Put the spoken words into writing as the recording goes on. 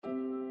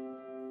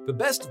The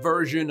best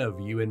version of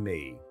you and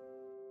me.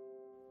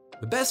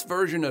 The best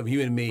version of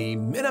you and me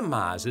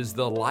minimizes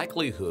the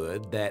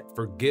likelihood that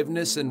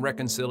forgiveness and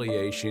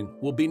reconciliation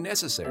will be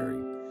necessary.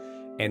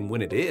 And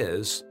when it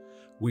is,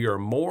 we are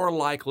more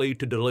likely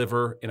to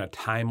deliver in a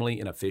timely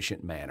and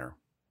efficient manner.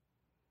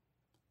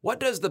 What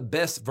does the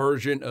best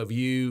version of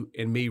you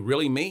and me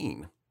really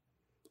mean?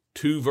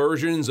 Two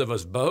versions of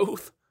us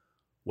both?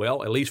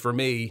 Well, at least for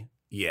me,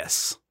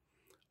 yes.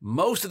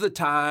 Most of the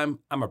time,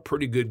 I'm a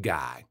pretty good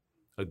guy.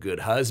 A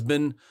good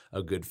husband,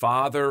 a good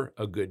father,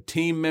 a good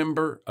team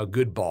member, a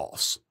good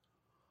boss.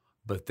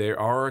 But there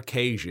are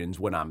occasions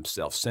when I'm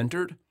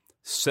self-centered,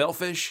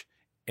 selfish,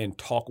 and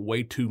talk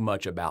way too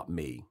much about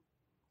me.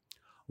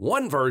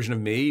 One version of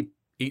me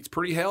eats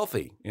pretty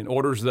healthy and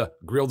orders the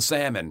grilled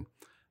salmon.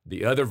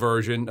 The other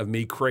version of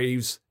me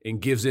craves and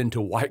gives in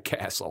to White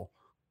Castle.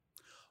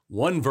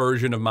 One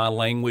version of my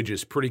language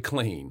is pretty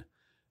clean.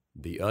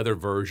 The other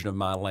version of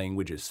my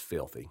language is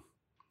filthy.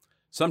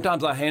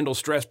 Sometimes I handle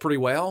stress pretty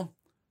well.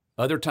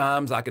 Other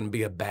times I can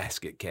be a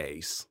basket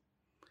case.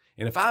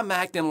 And if I'm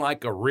acting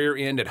like a rear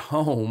end at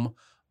home,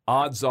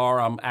 odds are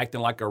I'm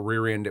acting like a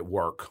rear end at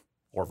work,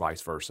 or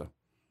vice versa.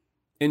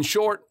 In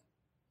short,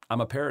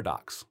 I'm a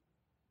paradox.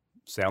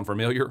 Sound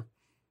familiar?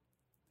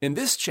 In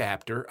this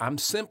chapter, I'm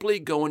simply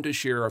going to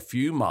share a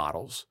few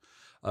models,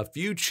 a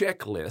few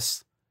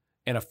checklists,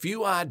 and a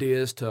few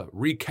ideas to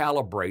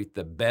recalibrate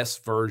the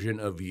best version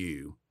of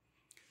you.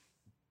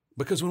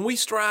 Because when we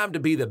strive to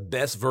be the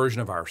best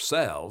version of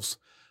ourselves,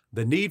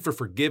 the need for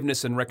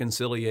forgiveness and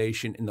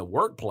reconciliation in the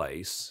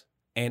workplace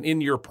and in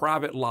your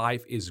private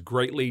life is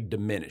greatly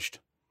diminished.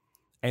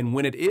 And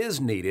when it is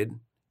needed,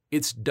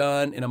 it's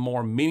done in a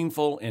more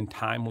meaningful and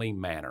timely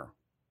manner.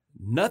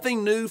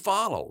 Nothing new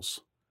follows.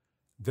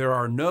 There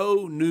are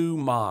no new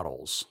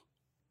models,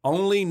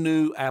 only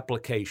new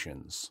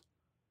applications.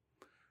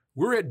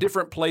 We're at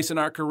different places in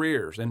our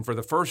careers, and for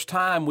the first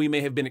time, we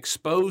may have been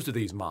exposed to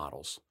these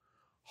models.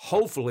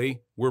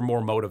 Hopefully, we're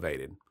more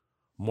motivated,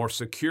 more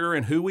secure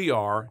in who we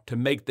are to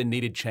make the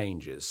needed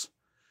changes.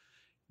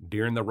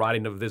 During the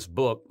writing of this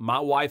book, my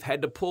wife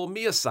had to pull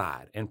me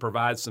aside and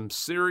provide some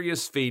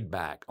serious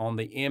feedback on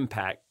the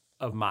impact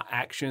of my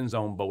actions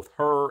on both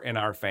her and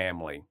our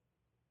family.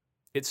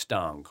 It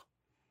stung.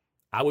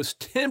 I was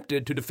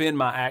tempted to defend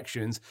my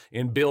actions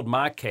and build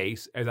my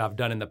case as I've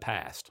done in the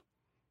past.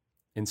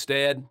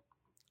 Instead,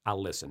 I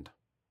listened.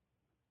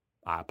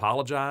 I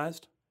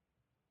apologized.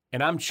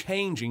 And I'm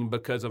changing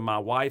because of my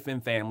wife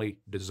and family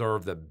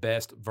deserve the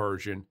best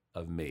version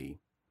of me.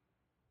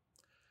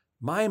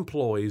 My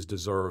employees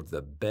deserve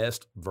the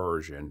best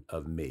version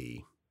of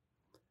me.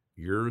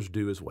 Yours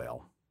do as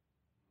well.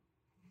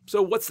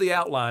 So what's the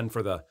outline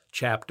for the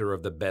chapter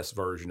of the best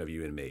version of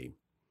you and me?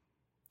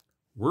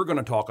 We're going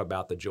to talk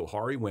about the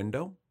Johari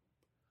window,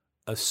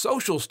 a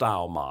social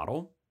style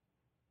model,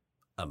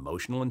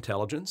 emotional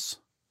intelligence,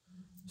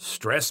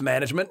 stress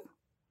management,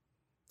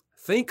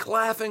 think,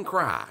 laugh, and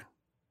cry,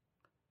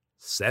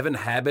 7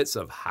 habits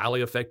of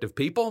highly effective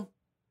people,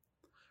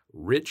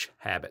 rich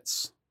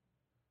habits,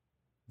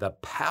 the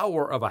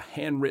power of a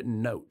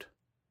handwritten note,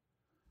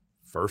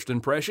 first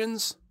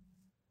impressions,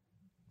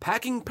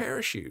 packing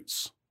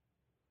parachutes,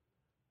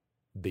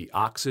 the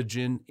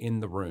oxygen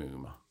in the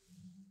room.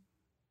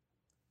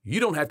 You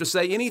don't have to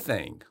say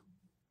anything.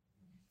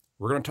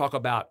 We're going to talk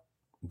about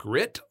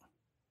grit,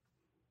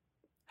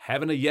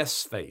 having a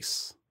yes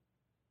face,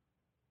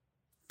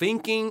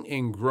 thinking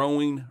and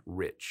growing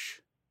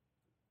rich,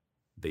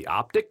 the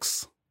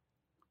optics,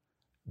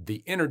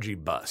 the energy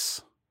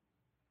bus,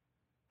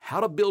 how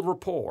to build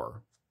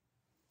rapport,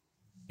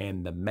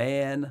 and the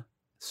man/woman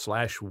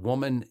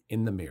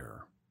in the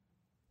mirror.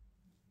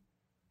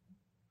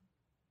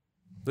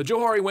 The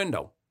Johari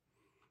window.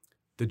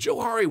 The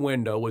Johari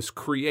window was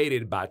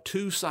created by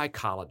 2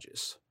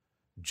 psychologists,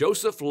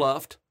 Joseph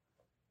Luft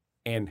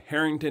and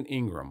Harrington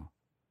Ingram.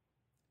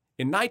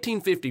 In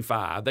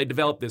 1955, they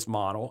developed this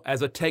model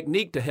as a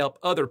technique to help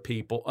other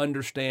people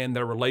understand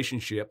their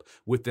relationship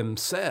with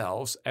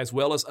themselves as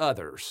well as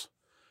others.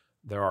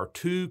 There are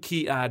 2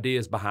 key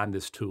ideas behind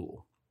this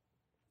tool.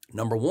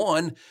 Number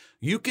 1,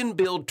 you can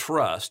build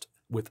trust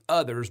with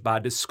others by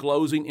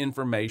disclosing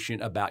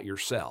information about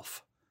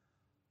yourself.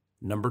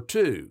 Number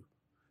 2,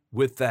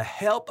 with the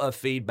help of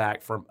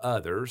feedback from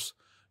others,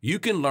 you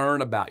can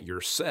learn about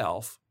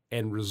yourself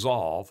and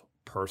resolve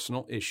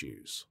personal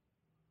issues.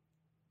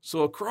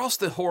 So across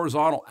the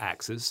horizontal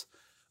axis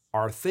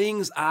are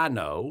things I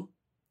know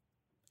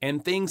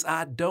and things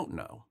I don't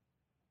know.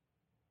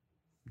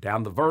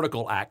 Down the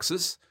vertical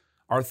axis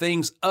are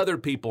things other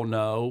people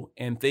know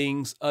and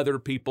things other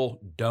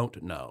people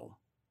don't know.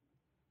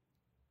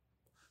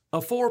 A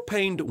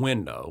 4-paned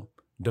window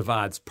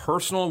divides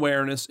personal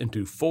awareness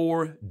into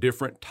 4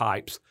 different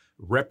types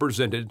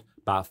represented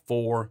by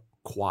 4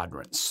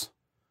 quadrants.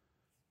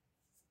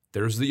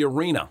 There's the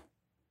arena.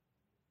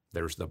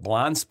 There's the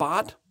blind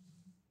spot,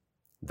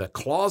 the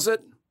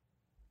closet,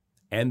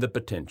 and the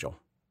potential.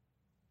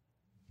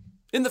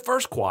 In the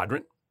first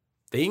quadrant,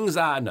 things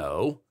I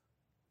know,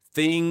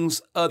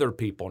 things other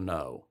people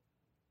know,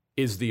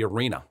 is the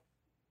arena.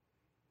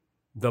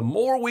 The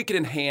more we can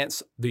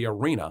enhance the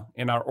arena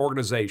in our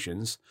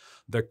organizations,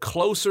 the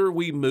closer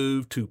we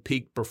move to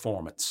peak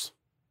performance.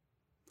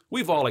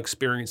 We've all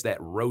experienced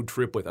that road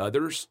trip with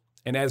others,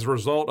 and as a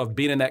result of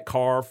being in that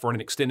car for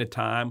an extended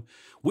time,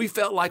 we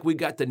felt like we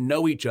got to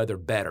know each other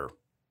better.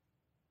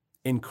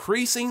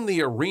 Increasing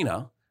the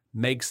arena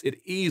makes it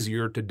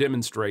easier to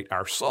demonstrate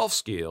our soft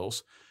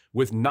skills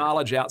with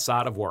knowledge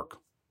outside of work.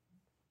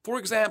 For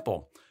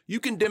example,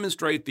 you can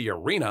demonstrate the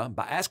arena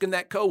by asking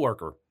that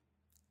coworker,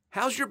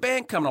 "How's your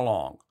band coming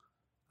along?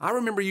 I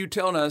remember you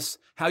telling us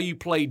how you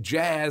played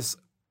jazz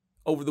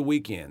over the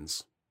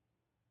weekends."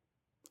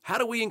 How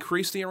do we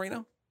increase the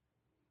arena?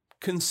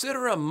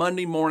 Consider a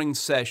Monday morning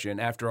session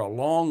after a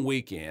long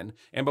weekend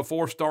and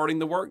before starting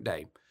the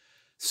workday.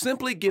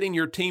 Simply getting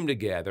your team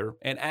together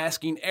and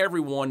asking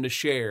everyone to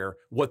share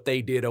what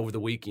they did over the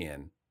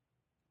weekend.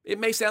 It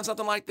may sound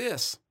something like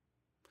this.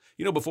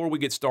 Before we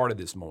get started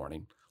this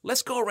morning,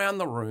 let's go around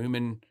the room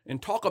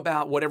and talk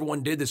about what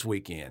everyone did this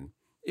weekend.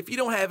 If you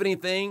don't have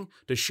anything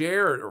to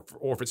share,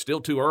 or if it's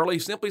still too early,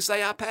 simply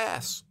say, "I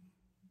pass."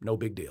 No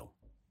big deal.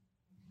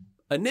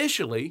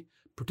 Initially,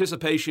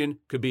 participation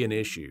could be an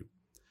issue.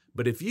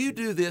 But if you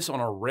do this on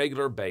a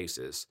regular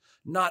basis,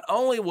 not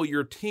only will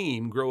your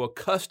team grow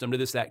accustomed to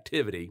this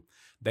activity,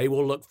 they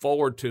will look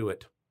forward to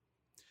it.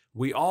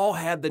 We all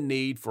have the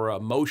need for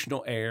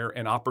emotional air,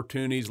 and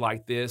opportunities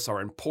like this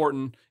are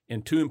important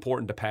and too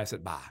important to pass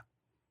it by.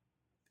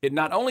 It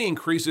not only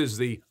increases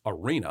the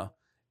arena,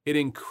 it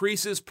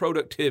increases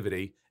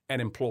productivity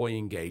and employee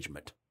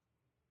engagement.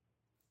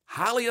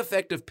 Highly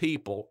effective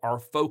people are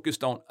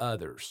focused on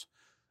others,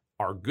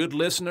 are good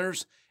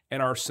listeners,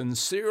 and are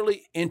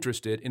sincerely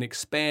interested in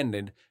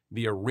expanding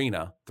the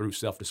arena through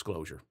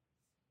self-disclosure.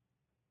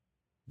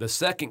 The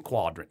second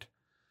quadrant,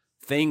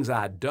 things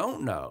I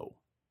don't know,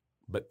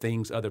 but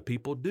things other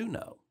people do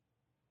know,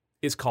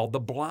 is called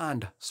the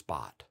blind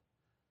spot.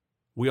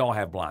 We all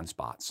have blind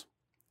spots.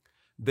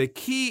 The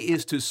key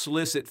is to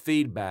solicit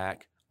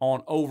feedback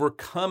on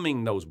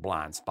overcoming those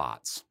blind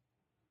spots.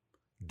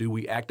 Do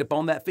we act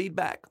upon that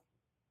feedback?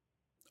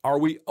 Are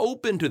we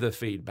open to the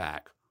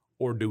feedback,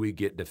 or do we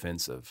get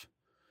defensive?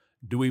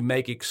 Do we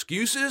make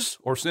excuses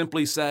or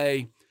simply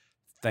say,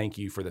 "Thank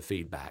you for the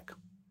feedback"?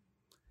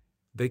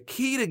 The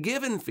key to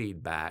giving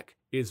feedback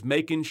is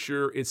making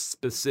sure it's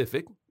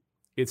specific,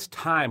 it's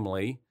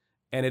timely,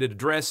 and it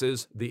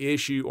addresses the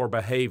issue or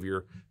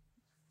behavior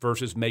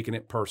versus making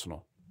it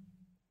personal.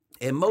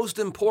 And most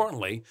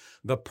importantly,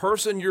 the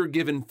person you're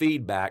giving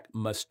feedback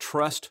must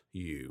trust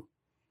you.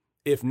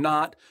 If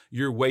not,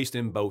 you're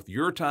wasting both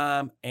your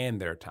time and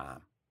their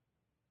time.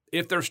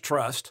 If there's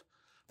trust,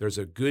 there's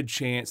a good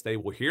chance they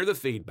will hear the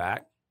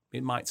feedback,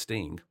 it might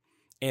sting,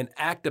 and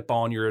act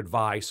upon your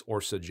advice or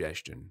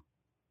suggestion.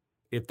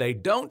 If they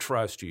don't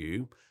trust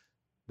you,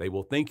 they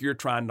will think you're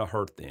trying to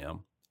hurt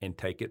them and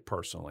take it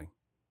personally.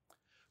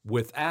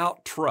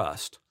 Without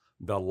trust,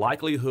 the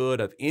likelihood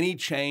of any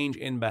change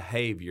in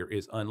behavior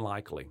is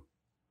unlikely.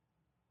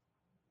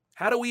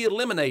 How do we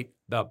eliminate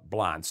the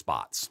blind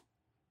spots?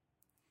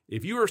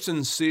 If you are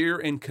sincere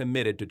and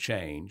committed to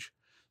change,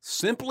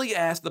 simply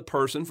ask the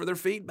person for their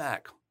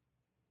feedback.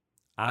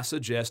 I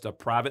suggest a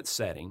private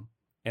setting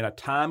and a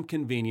time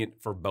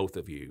convenient for both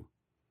of you.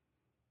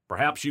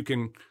 Perhaps you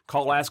can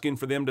call asking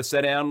for them to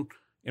sit down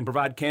and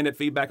provide candid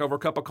feedback over a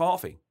cup of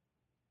coffee.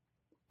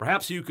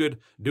 Perhaps you could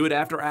do it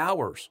after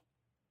hours.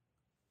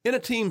 In a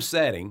team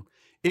setting,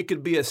 it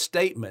could be a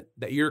statement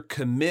that you're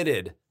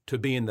committed to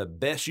being the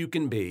best you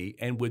can be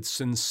and would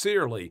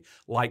sincerely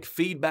like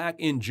feedback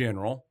in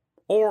general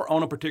or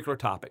on a particular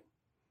topic.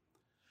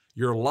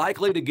 You're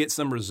likely to get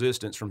some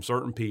resistance from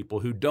certain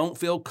people who don't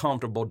feel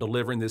comfortable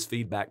delivering this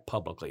feedback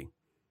publicly.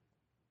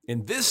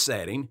 In this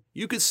setting,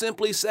 you could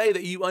simply say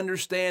that you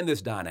understand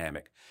this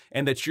dynamic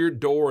and that your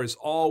door is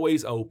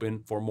always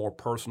open for more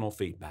personal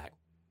feedback.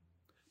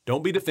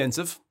 Don't be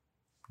defensive.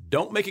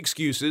 Don't make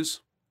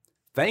excuses.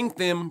 Thank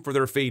them for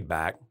their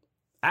feedback.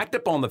 Act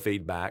upon the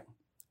feedback,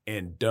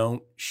 and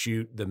don't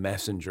shoot the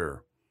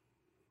messenger.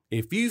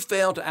 If you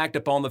fail to act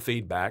upon the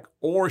feedback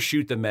or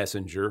shoot the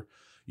messenger,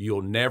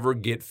 you'll never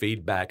get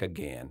feedback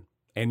again,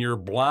 and your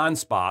blind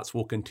spots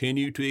will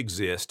continue to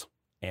exist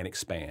and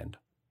expand.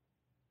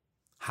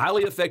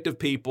 Highly effective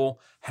people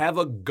have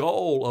a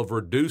goal of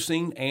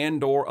reducing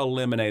and/or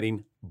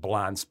eliminating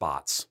blind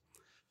spots.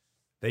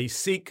 They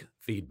seek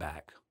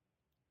feedback.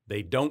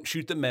 They don't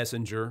shoot the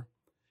messenger,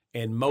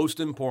 and most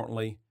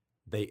importantly,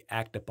 they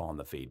act upon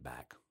the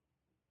feedback.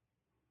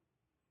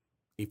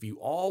 If you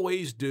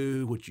always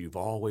do what you've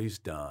always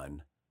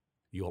done,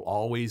 you'll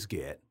always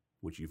get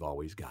what you've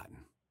always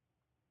gotten.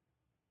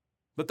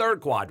 The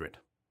third quadrant,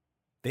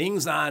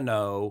 things I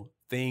know,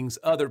 things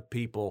other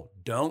people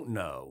don't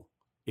know,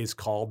 is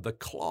called the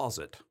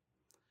closet.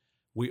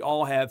 We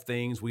all have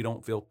things we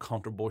don't feel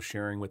comfortable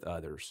sharing with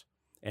others,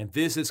 and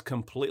this is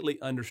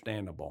completely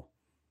understandable.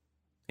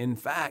 In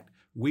fact,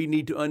 we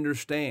need to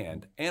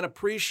understand and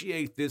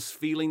appreciate this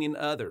feeling in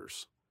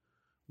others.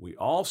 We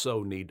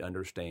also need to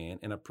understand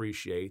and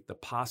appreciate the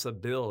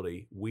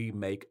possibility we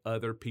make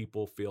other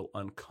people feel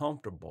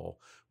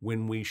uncomfortable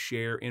when we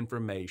share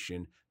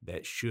information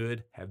that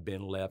should have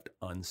been left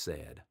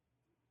unsaid.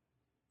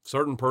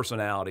 Certain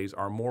personalities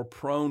are more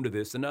prone to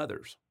this than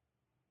others.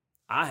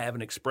 I have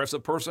an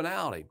expressive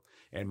personality,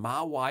 and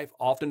my wife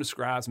often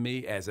describes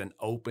me as an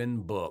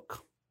open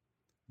book.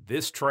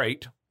 This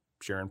trait,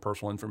 sharing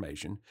personal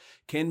information,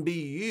 can be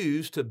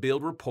used to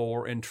build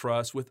rapport and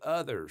trust with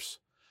others,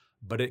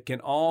 but it can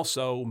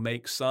also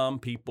make some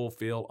people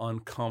feel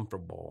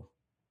uncomfortable.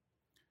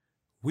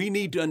 We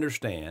need to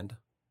understand,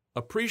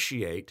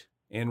 appreciate,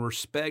 and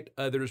respect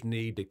others'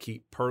 need to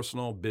keep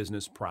personal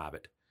business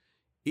private,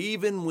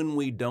 even when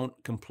we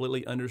don't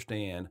completely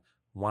understand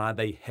why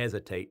they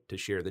hesitate to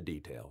share the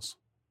details.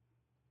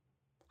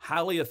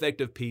 Highly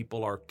effective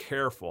people are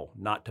careful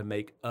not to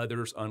make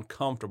others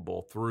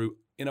uncomfortable through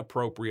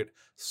inappropriate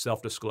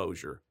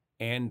self-disclosure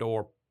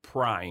and/or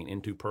prying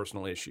into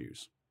personal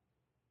issues.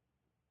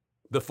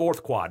 The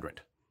fourth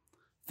quadrant,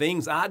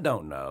 things I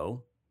don't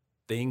know,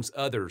 things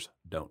others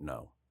don't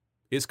know,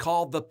 is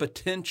called the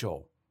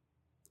potential.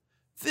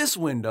 This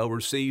window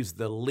receives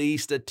the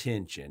least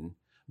attention,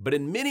 but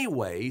in many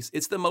ways,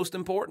 it's the most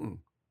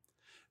important.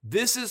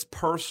 This is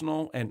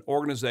personal and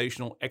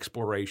organizational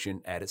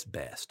exploration at its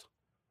best.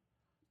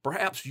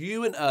 Perhaps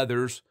you and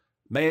others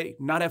may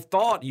not have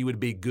thought you would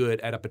be good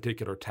at a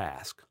particular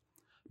task,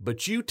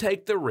 but you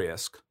take the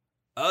risk,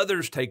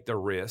 others take the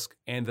risk,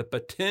 and the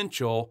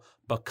potential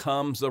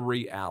becomes a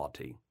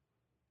reality.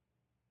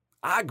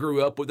 I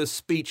grew up with a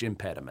speech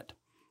impediment,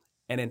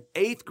 and in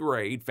 8th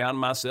grade found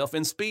myself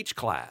in speech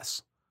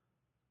class.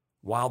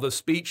 While the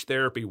speech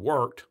therapy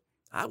worked,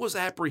 I was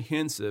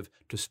apprehensive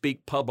to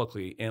speak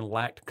publicly and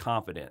lacked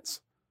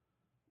confidence.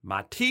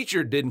 My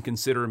teacher didn't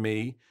consider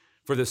me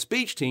for the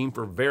speech team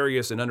for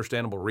various and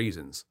understandable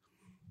reasons.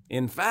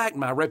 In fact,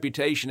 my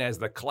reputation as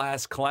the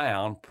class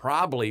clown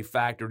probably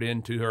factored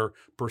into her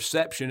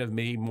perception of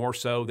me more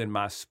so than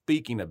my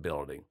speaking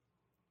ability.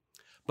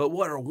 But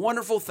what a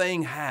wonderful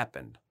thing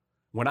happened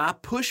when I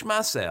pushed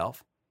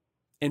myself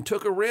and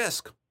took a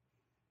risk.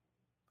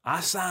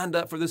 I signed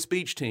up for the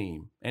speech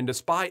team, and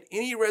despite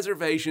any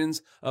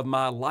reservations of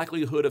my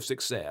likelihood of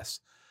success,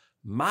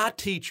 my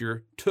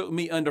teacher took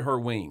me under her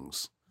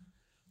wings.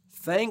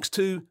 Thanks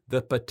to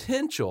the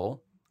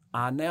potential,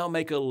 I now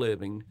make a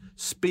living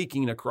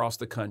speaking across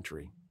the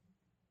country.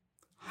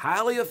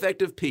 Highly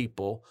effective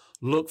people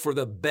look for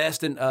the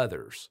best in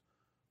others.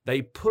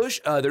 They push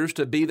others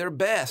to be their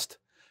best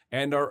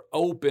and are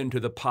open to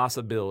the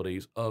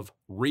possibilities of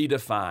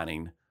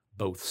redefining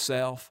both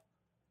self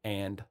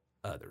and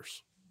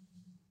others.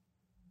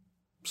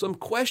 Some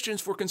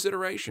questions for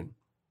consideration.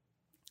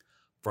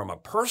 From a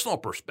personal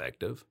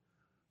perspective,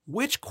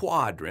 which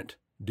quadrant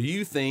do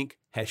you think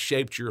has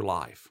shaped your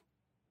life?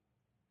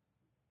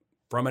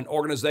 From an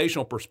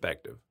organizational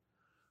perspective,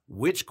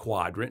 which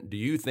quadrant do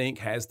you think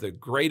has the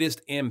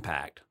greatest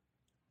impact,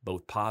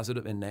 both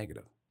positive and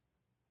negative?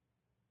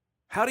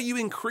 How do you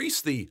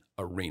increase the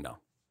arena?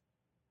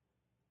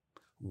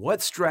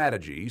 What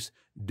strategies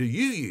do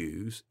you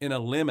use in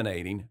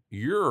eliminating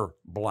your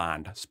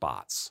blind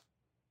spots?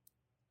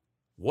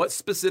 What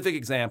specific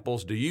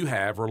examples do you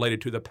have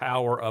related to the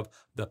power of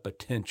the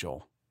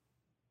potential?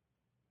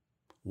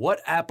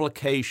 What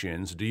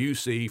applications do you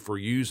see for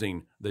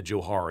using the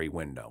Johari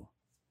window?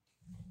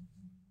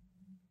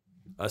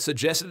 A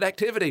suggested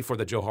activity for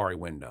the Johari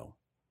window.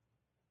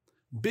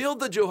 Build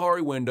the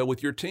Johari window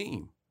with your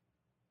team.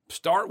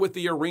 Start with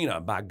the arena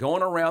by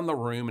going around the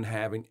room and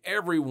having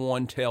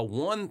everyone tell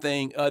one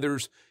thing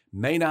others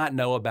may not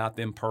know about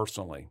them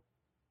personally.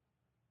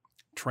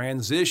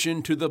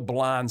 Transition to the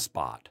blind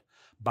spot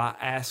by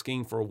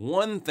asking for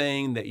one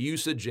thing that you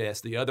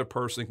suggest the other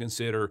person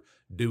consider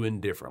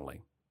doing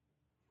differently.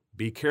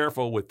 Be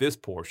careful with this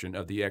portion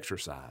of the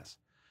exercise.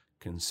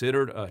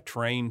 Consider a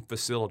trained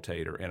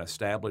facilitator and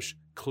establish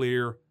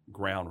clear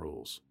ground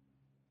rules.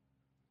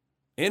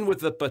 End with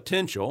the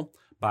potential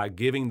by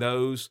giving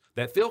those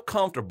that feel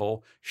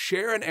comfortable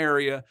share an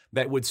area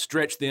that would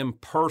stretch them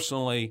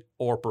personally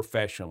or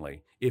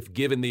professionally if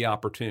given the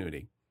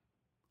opportunity.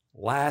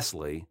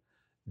 Lastly,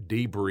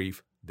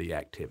 debrief the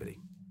activity.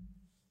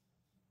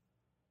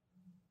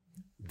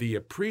 The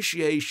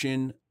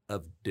appreciation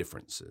of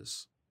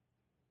differences.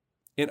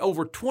 In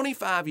over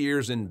 25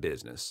 years in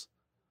business,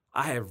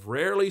 I have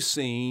rarely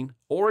seen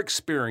or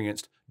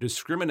experienced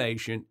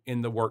discrimination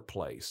in the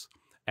workplace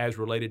as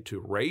related to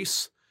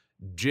race,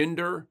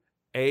 gender,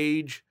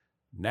 age,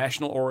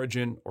 national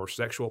origin, or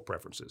sexual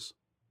preferences.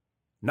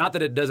 Not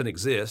that it doesn't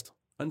exist,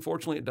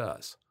 unfortunately it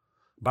does,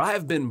 but I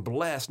have been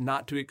blessed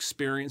not to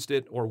experience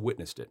it or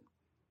witnessed it.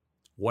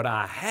 What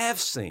I have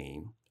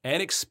seen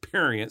and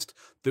experienced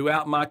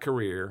throughout my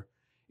career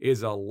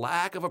is a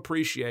lack of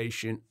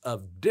appreciation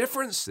of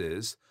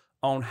differences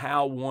on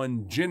how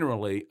one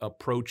generally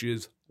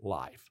approaches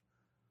life.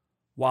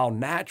 While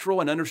natural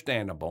and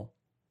understandable,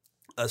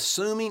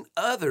 assuming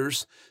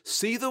others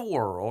see the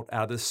world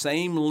out of the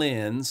same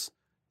lens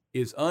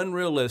is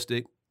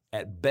unrealistic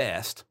at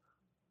best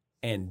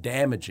and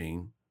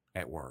damaging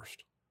at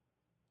worst.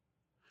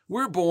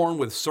 We're born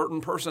with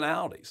certain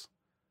personalities.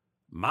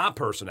 My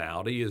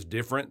personality is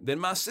different than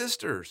my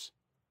sister's.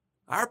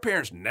 Our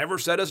parents never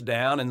set us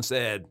down and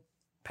said,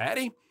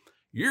 Patty,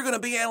 you're going to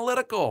be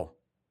analytical.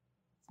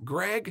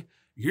 Greg,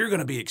 you're going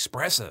to be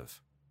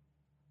expressive.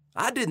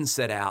 I didn't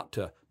set out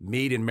to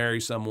meet and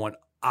marry someone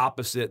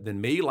opposite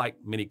than me like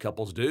many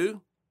couples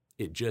do.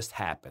 It just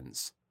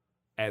happens,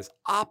 as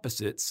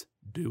opposites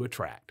do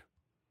attract.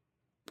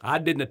 I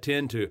didn't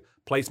intend to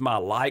place my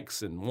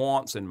likes and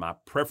wants and my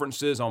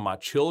preferences on my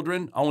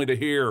children only to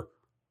hear,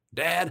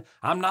 Dad,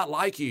 I'm not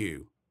like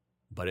you.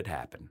 But it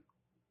happened.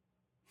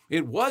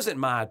 It wasn't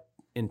my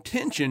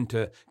intention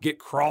to get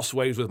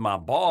crossways with my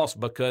boss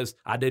because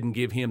I didn't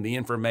give him the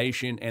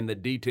information and the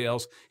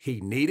details he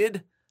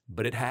needed,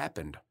 but it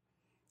happened.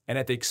 And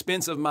at the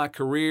expense of my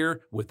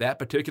career with that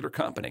particular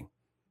company.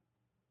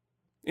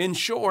 In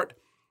short,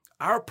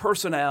 our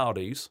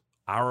personalities,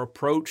 our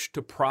approach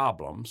to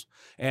problems,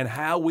 and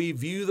how we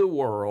view the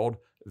world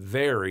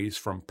varies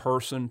from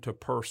person to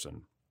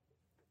person.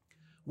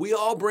 We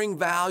all bring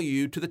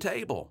value to the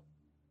table.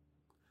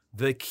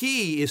 The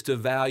key is to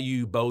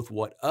value both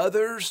what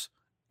others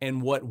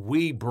and what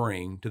we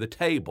bring to the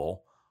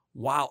table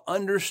while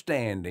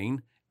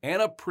understanding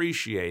and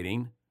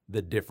appreciating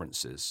the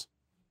differences.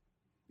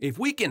 If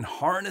we can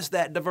harness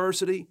that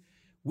diversity,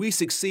 we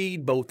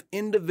succeed both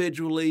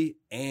individually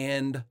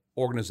and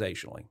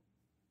organizationally.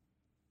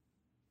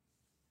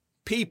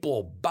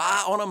 People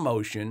buy on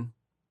emotion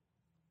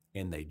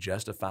and they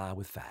justify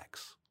with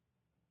facts.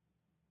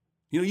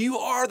 You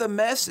are the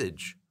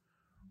message.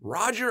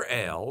 Roger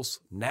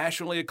Ailes,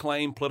 nationally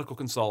acclaimed political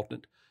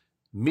consultant,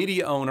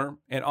 media owner,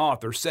 and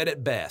author, said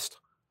it best.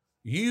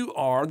 You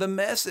are the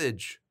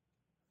message.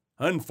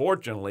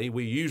 Unfortunately,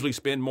 we usually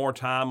spend more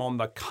time on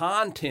the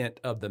content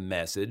of the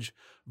message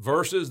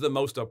versus the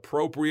most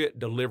appropriate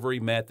delivery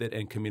method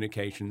and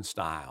communication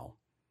style.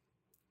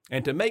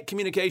 And to make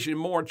communication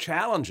more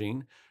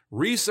challenging,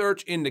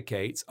 research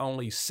indicates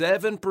only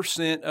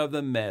 7% of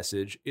the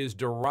message is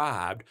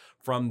derived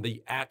from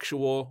the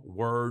actual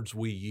words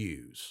we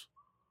use.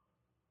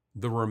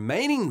 The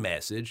remaining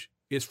message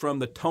is from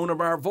the tone of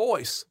our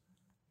voice,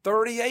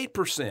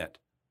 38%.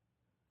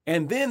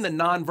 And then the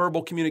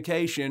nonverbal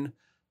communication,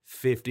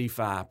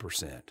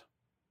 55%.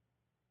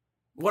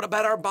 What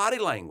about our body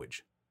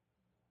language?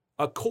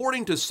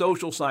 According to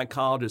social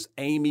psychologist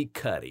Amy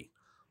Cuddy,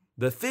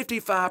 the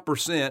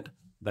 55%,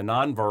 the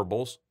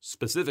nonverbals,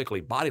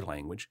 specifically body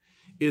language,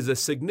 is a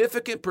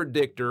significant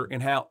predictor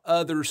in how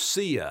others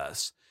see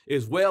us,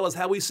 as well as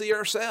how we see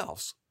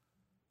ourselves.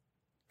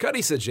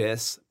 Cuddy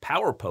suggests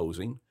power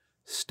posing,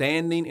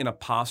 standing in a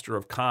posture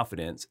of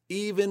confidence,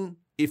 even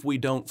if we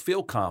don't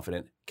feel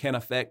confident, can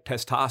affect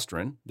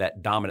testosterone,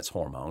 that dominance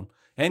hormone,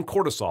 and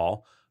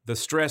cortisol, the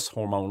stress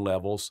hormone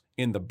levels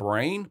in the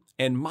brain,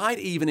 and might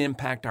even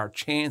impact our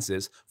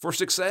chances for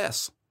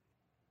success.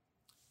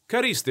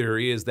 Cuddy's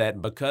theory is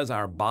that because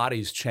our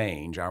bodies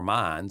change our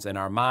minds and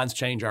our minds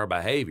change our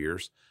behavior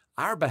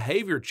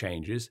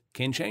changes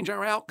can change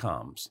our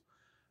outcomes.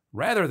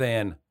 Rather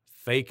than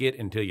fake it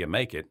until you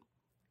make it,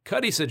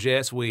 Cuddy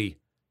suggests we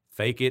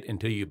fake it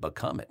until you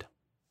become it.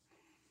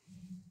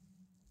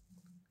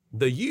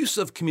 The use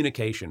of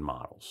communication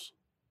models.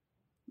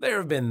 There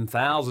have been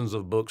thousands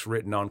of books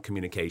written on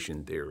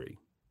communication theory.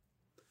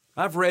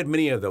 I've read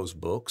many of those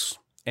books,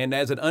 and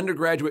as an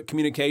undergraduate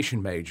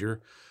communication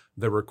major,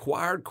 the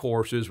required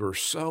courses were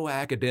so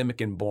academic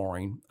and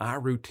boring, I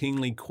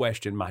routinely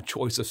questioned my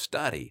choice of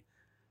study.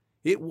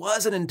 It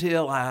wasn't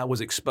until I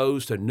was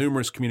exposed to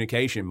numerous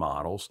communication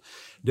models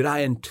did I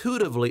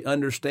intuitively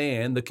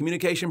understand the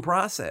communication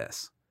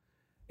process.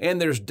 And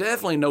there's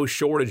definitely no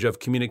shortage of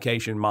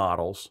communication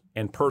models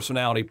and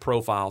personality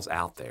profiles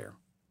out there.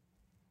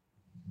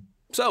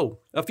 So,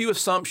 a few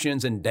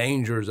assumptions and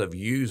dangers of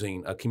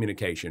using a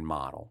communication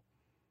model.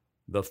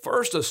 The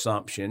first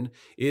assumption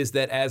is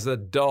that as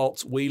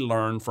adults, we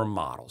learn from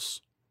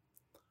models.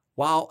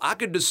 While I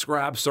could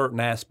describe certain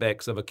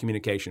aspects of a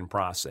communication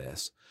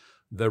process,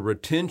 the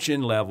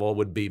retention level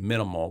would be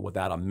minimal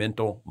without a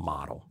mental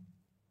model.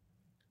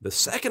 The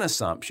second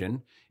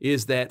assumption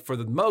is that for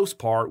the most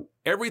part,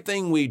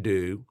 everything we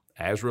do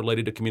as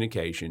related to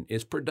communication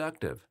is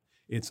productive.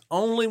 It's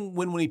only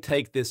when we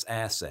take this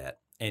asset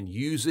and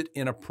use it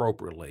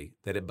inappropriately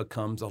that it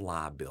becomes a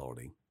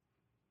liability.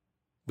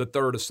 The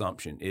third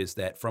assumption is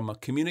that from a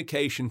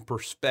communication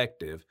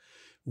perspective,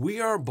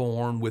 we are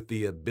born with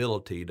the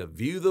ability to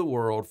view the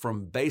world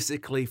from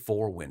basically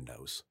 4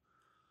 windows.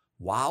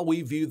 While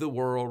we view the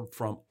world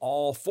from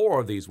all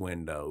 4 of these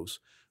windows,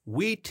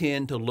 we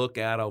tend to look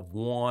out of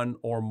one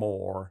or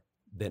more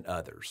than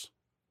others.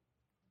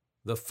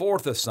 The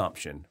fourth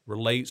assumption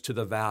relates to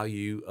the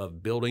value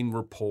of building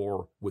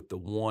rapport with the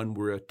one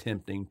we're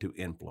attempting to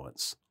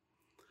influence.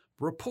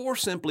 Rapport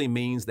simply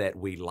means that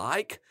we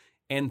like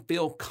and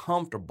feel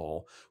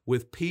comfortable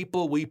with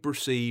people we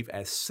perceive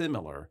as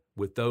similar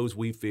with those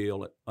we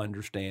feel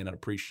understand and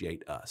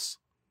appreciate us.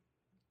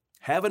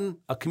 Having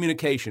a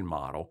communication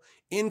model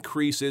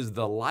increases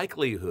the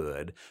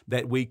likelihood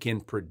that we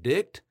can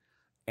predict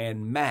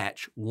and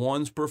match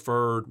one's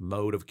preferred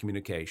mode of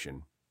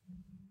communication.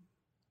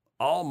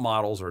 All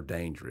models are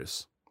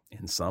dangerous,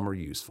 and some are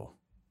useful.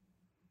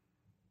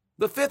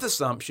 The fifth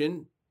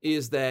assumption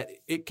is that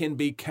it can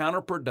be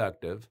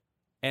counterproductive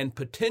and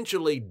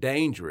potentially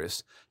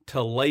dangerous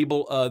to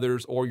label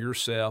others or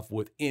yourself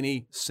with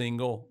any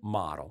single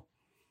model.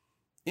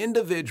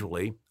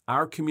 Individually,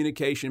 our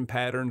communication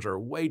patterns are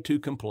way too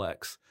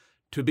complex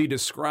to be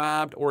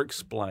described or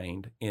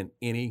explained in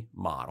any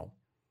model.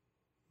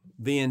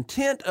 The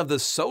intent of the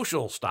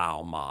social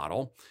style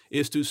model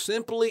is to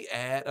simply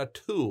add a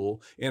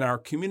tool in our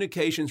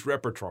communications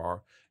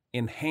repertoire,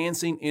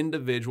 enhancing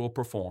individual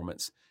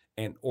performance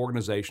and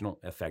organizational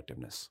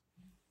effectiveness.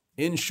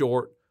 In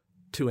short,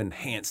 to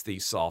enhance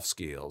these soft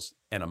skills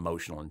and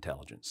emotional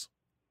intelligence.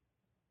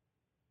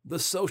 The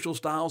social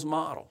styles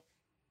model.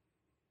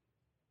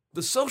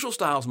 The social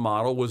styles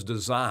model was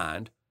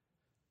designed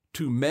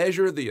to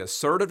measure the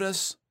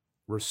assertiveness,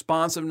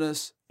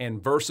 responsiveness,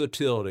 and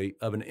versatility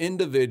of an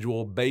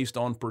individual based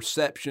on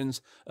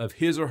perceptions of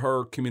his or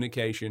her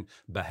communication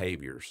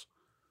behaviors.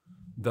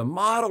 The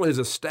model is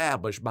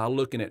established by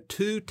looking at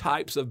two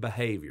types of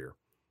behavior.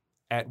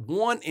 At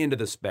one end of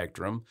the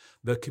spectrum,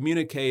 the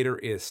communicator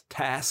is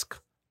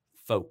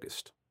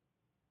task-focused.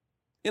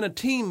 In a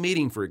team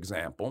meeting, for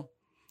example,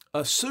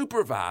 a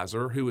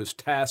supervisor who is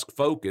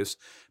task-focused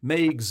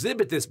may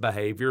exhibit this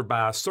behavior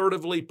by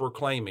assertively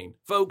proclaiming,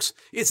 "Folks,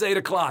 it's 8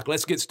 o'clock,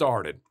 let's get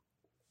started."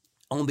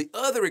 On the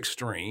other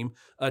extreme,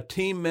 a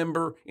team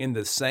member in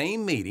the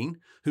same meeting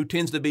who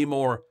tends to be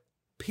more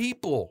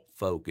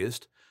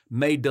people-focused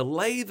may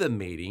delay the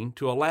meeting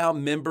to allow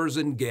members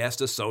and guests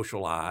to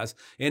socialize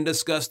and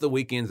discuss the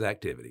weekend's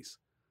activities.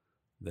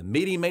 The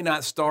meeting may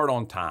not start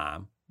on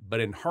time,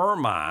 but in her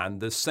mind,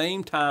 the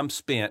same time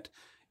spent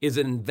is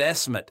an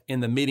investment in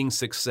the meeting's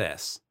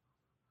success.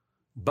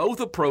 Both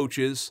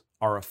approaches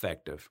are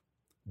effective,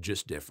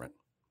 just different.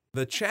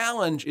 The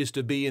challenge is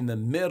to be in the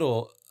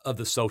middle of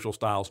the social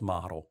styles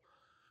model,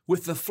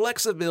 with the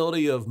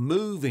flexibility of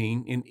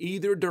moving in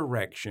either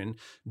direction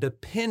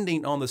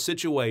depending on the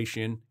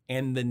situation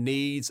and the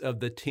needs of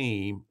the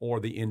team or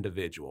the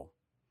individual.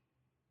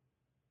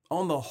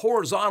 On the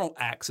horizontal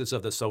axis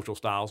of the social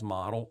styles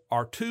model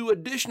are two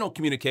additional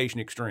communication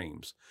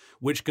extremes,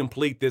 which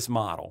complete this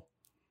model.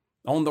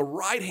 On the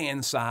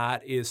right-hand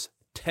side is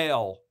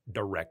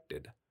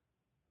tell-directed.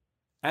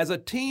 As a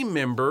team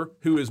member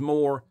who is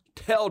more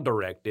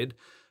tell-directed,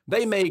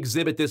 they may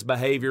exhibit this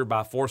behavior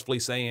by forcefully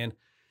saying,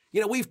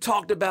 "We've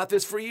talked about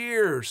this for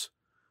years.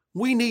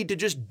 We need to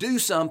just do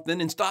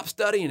something and stop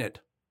studying it."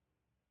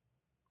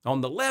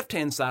 On the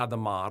left-hand side of the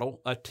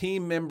model, a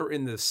team member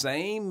in the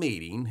same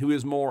meeting who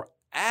is more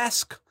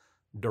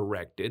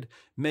ask-directed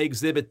may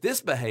exhibit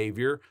this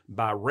behavior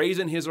by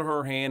raising his or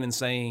her hand and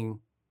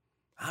saying,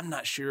 "I'm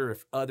not sure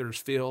if others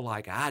feel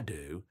like I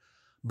do,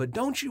 but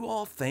don't you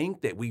all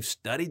think that we've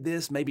studied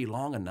this maybe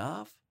long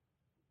enough?"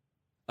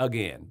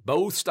 Again,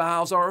 both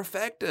styles are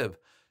effective,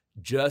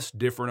 just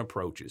different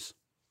approaches.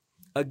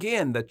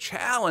 Again, the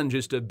challenge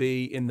is to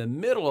be in the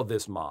middle of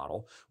this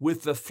model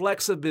with the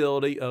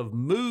flexibility of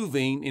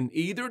moving in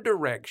either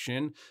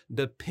direction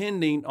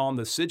depending on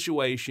the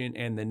situation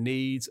and the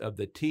needs of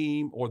the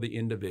team or the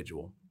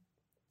individual.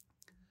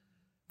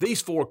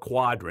 These four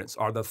quadrants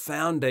are the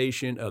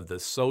foundation of the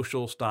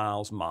social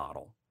styles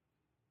model.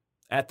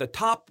 At the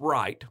top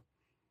right,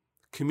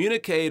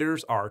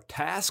 communicators are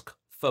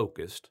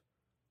task-focused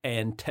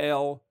and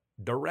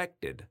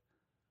tell-directed.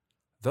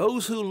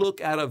 Those who look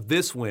out of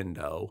this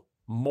window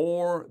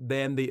more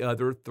than the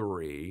other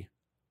three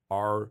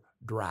are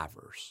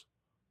drivers.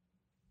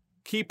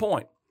 Key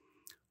point: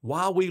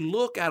 while we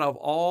look out of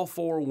all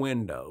four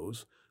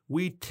windows,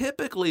 we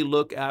typically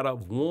look out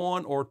of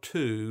one or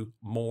two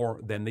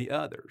more than the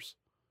others.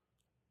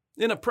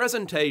 In a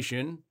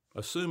presentation,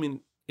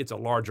 assuming it's a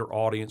larger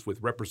audience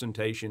with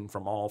representation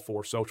from all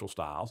four social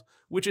styles,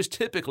 which is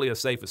typically a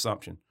safe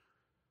assumption,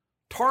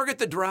 target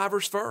the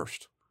drivers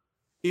first.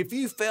 If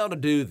you fail to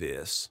do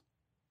this,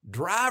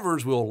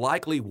 drivers will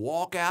likely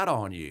walk out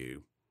on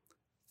you,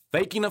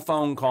 faking a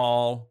phone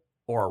call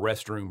or a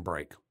restroom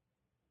break.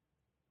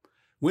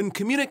 When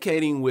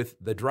communicating with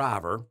the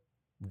driver,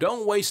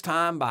 don't waste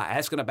time by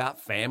asking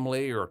about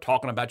family or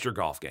talking about your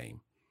golf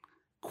game.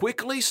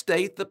 Quickly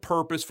state the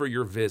purpose for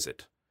your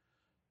visit.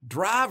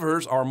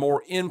 Drivers are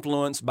more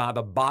influenced by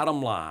the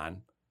bottom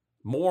line,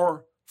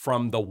 more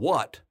from the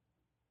what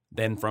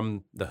than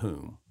from the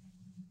whom.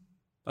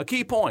 A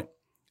key point: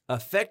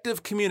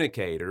 effective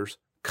communicators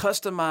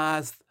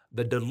customize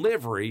the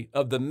delivery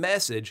of the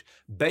message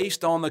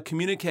based on the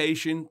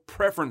communication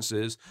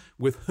preferences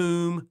with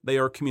whom they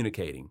are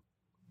communicating.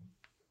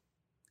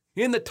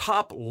 In the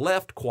top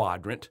left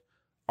quadrant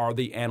are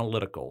the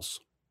analyticals: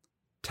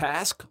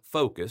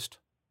 task-focused,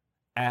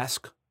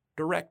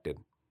 ask-directed.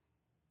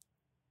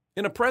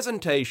 In a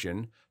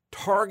presentation,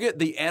 target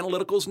the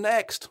analyticals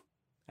next,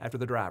 after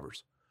the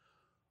drivers,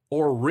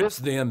 or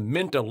risk them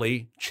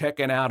mentally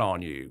checking out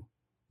on you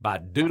by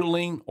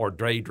doodling or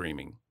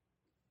daydreaming.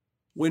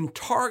 When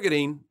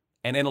targeting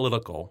an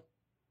analytical,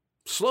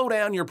 Slow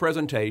down your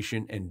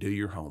presentation and do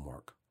your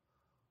homework.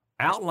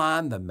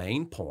 Outline the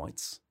main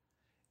points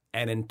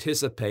and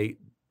anticipate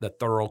the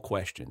thorough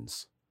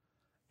questions.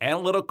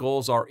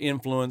 Analyticals are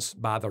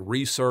influenced by the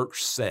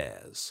research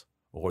says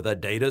or the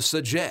data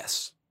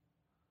suggests.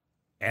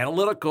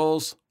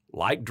 Analyticals,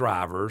 like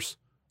drivers,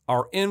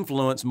 are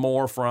influenced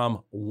more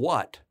from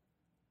what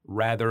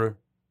rather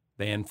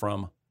than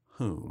from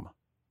whom.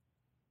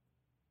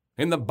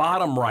 In the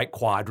bottom right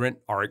quadrant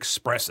are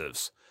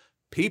expressives,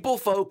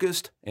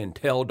 people-focused and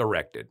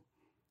tail-directed.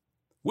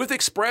 With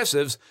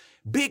expressives,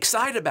 be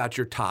excited about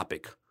your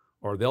topic,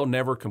 or they'll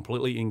never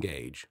completely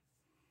engage.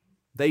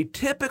 They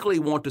typically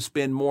want to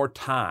spend more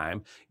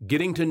time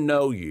getting to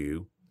know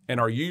you and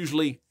are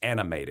usually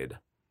animated.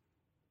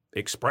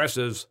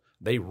 Expressives,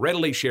 they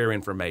readily share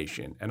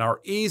information and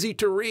are easy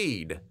to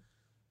read.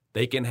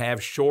 They can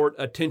have short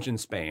attention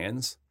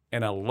spans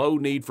and a low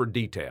need for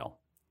detail.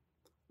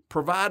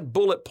 Provide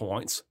bullet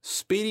points,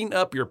 speeding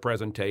up your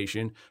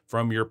presentation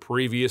from your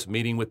previous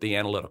meeting with the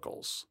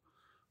analyticals.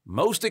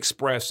 Most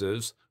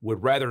expressives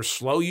would rather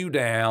slow you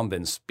down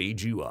than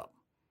speed you up.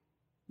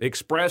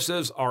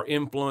 Expressives are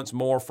influenced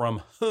more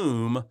from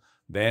whom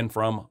than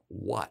from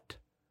what.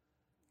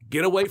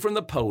 Get away from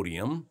the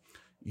podium,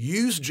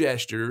 use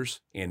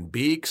gestures, and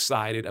be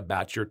excited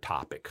about your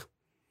topic.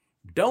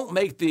 Don't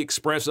make the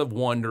expressive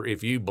wonder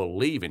if you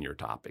believe in your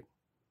topic.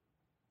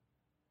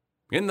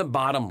 In the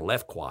bottom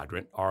left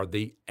quadrant are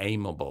the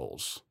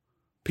aimables.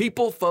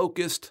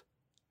 People-focused,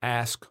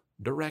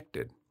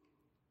 ask-directed.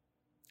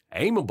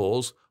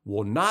 Aimables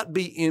will not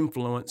be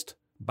influenced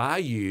by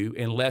you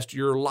unless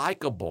you're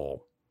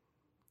likable.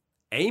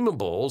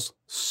 Aimables,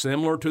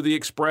 similar to the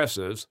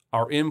expressives,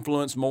 are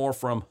influenced more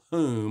from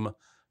whom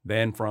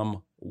than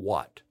from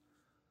what.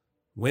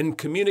 When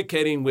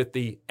communicating with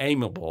the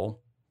aimable,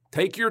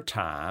 take your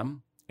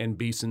time and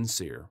be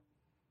sincere.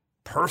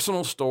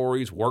 Personal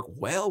stories work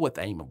well with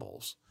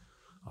aimables.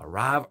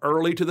 Arrive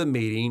early to the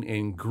meeting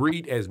and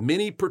greet as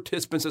many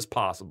participants as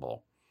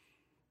possible.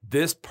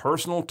 This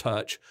personal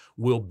touch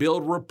will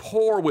build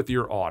rapport with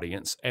your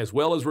audience as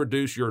well as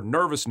reduce your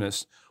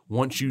nervousness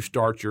once you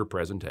start your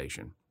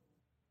presentation.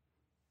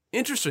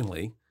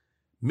 Interestingly,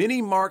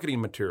 many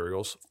marketing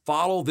materials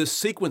follow this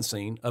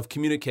sequencing of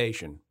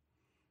communication.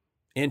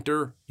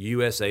 Enter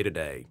USA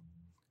Today.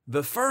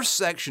 The first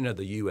section of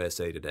the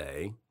USA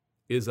Today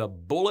is a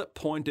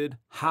bullet-pointed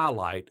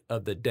highlight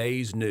of the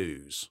day's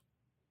news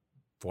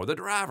for the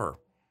driver.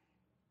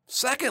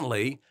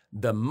 Secondly,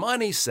 the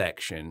money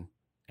section,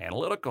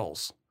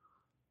 analyticals.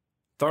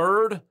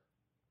 Third,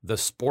 the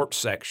sports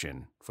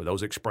section for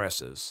those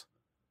expressives.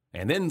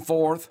 And then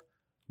fourth,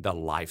 the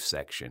life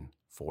section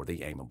for the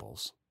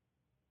aimables.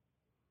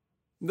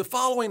 The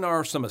following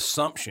are some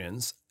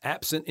assumptions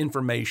absent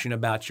information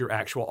about your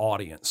actual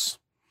audience.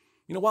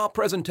 While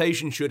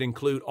presentation should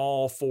include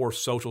all 4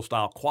 social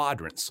style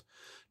quadrants,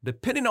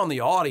 depending on the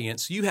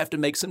audience, you have to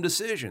make some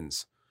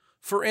decisions.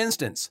 For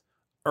instance,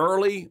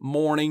 early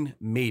morning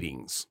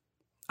meetings.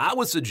 I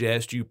would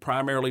suggest you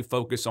primarily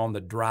focus on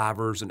the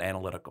drivers and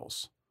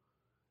analyticals.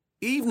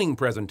 Evening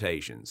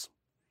presentations.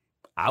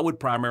 I would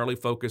primarily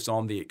focus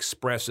on the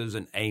expressives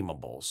and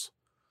aimables.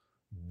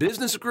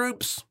 Business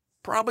groups,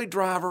 probably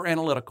driver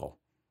analytical.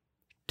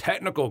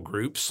 Technical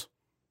groups,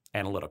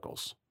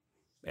 analyticals.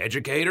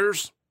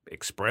 Educators,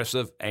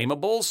 expressive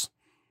aimables.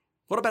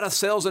 What about a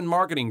sales and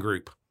marketing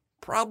group?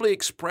 Probably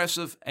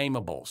expressive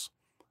aimables.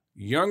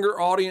 Younger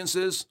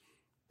audiences,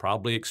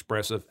 probably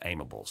expressive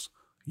aimables.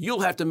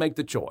 You'll have to make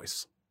the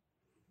choice.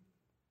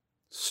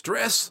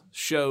 Stress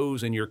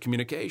shows in your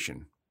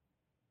communication.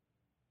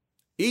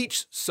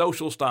 Each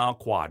social style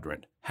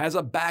quadrant has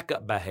a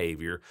backup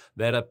behavior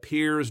that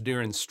appears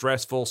during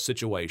stressful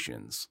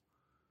situations.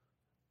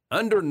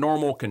 Under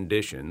normal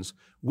conditions,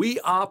 we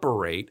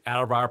operate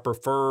out of our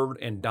preferred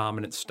and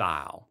dominant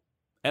style,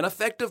 an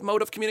effective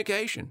mode of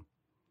communication.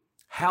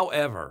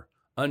 However,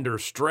 under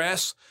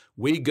stress,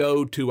 we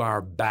go to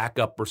our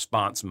backup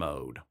response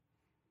mode.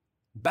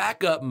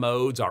 Backup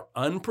modes are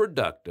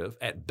unproductive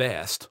at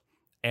best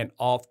and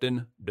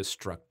often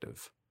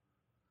destructive.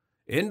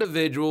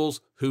 Individuals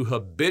who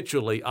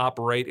habitually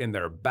operate in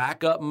their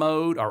backup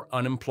mode are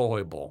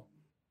unemployable.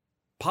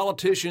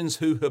 Politicians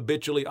who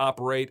habitually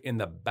operate in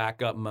the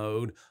backup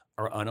mode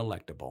are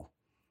unelectable.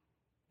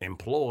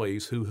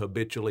 Employees who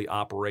habitually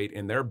operate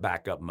in their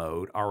backup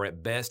mode are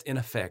at best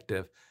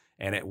ineffective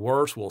and at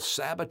worst will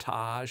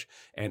sabotage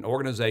an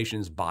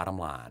organization's bottom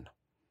line.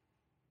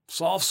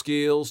 Soft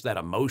skills, that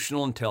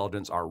emotional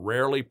intelligence, are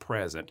rarely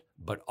present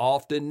but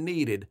often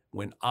needed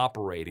when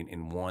operating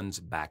in one's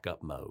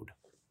backup mode.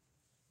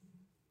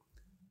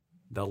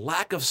 The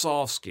lack of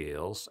soft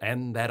skills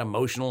and that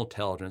emotional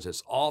intelligence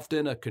is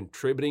often a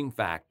contributing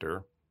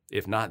factor,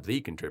 if not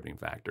the contributing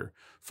factor,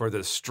 for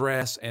the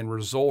stress and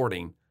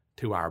resorting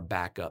to our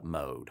backup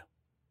mode.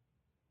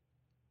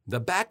 The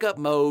backup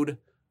mode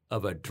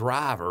of a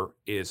driver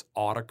is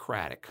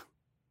autocratic.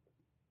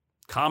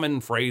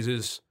 Common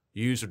phrases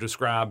used to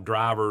describe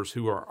drivers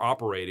who are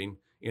operating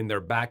in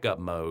their backup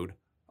mode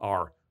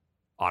are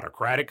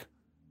autocratic,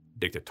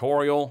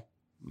 dictatorial,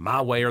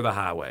 my way or the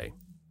highway.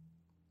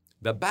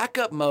 The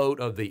backup mode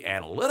of the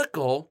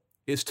analytical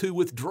is to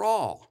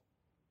withdraw.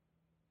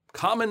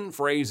 Common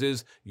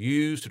phrases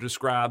used to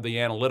describe the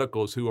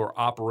analyticals who are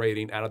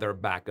operating out of their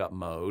backup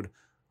mode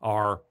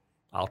are,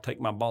 I'll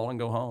take my ball and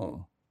go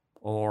home,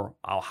 or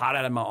I'll hide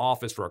out in my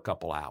office for a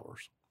couple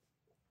hours.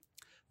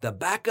 The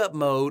backup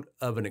mode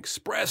of an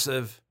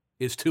expressive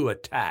is to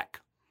attack.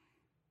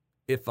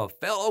 If a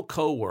fellow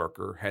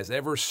coworker has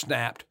ever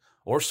snapped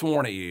or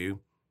sworn at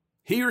you,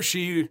 he or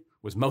she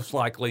was most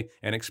likely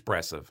an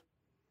expressive.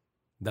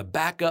 The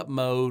backup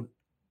mode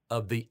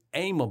of the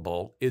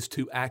amiable is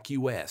to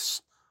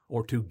acquiesce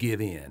or to give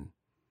in.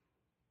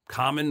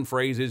 Common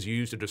phrases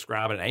used to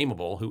describe an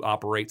amiable who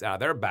operates out of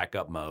their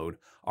backup mode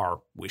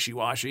are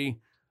wishy-washy,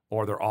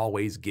 or they're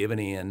always giving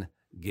in,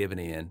 and giving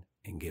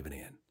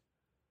in.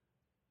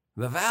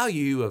 The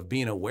value of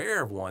being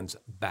aware of one's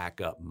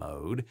backup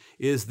mode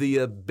is the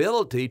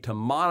ability to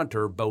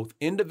monitor both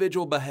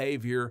individual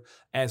behavior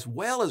as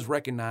well as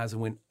recognizing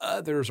when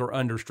others are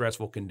under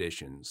stressful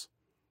conditions.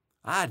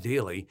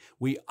 Ideally,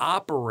 we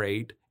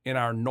operate in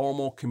our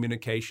normal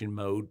communication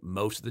mode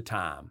most of the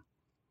time.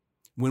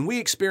 When we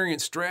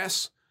experience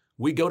stress,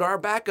 we go to our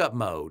backup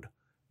mode.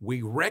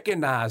 We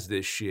recognize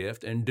this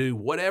shift and do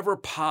whatever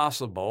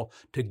possible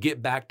to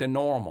get back to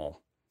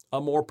normal,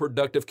 a more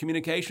productive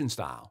communication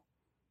style.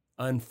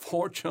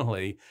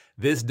 Unfortunately,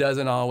 this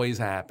doesn't always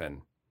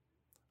happen.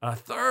 A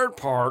third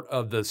part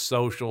of the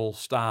social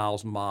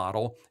styles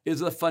model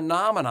is a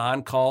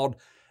phenomenon called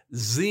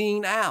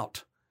Zing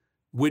out,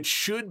 which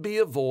should be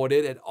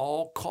avoided at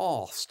all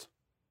cost.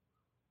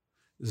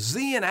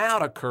 Zing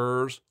out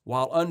occurs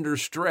while under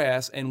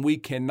stress and we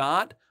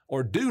cannot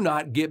or do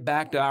not get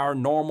back to our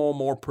normal,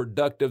 more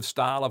productive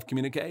style of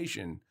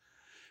communication.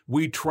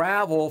 We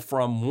travel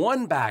from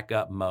one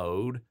backup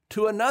mode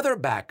to another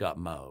backup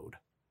mode.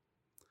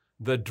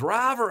 The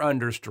driver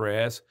under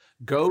stress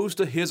goes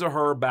to his or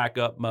her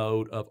backup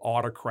mode of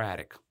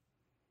autocratic.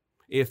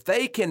 If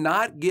they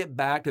cannot get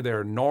back to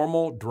their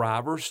normal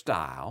driver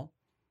style,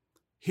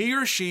 he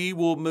or she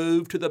will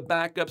move to the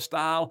backup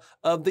style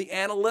of the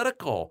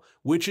analytical,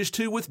 which is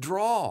to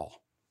withdraw.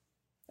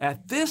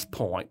 At this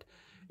point,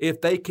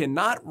 if they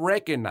cannot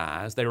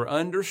recognize they are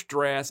under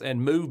stress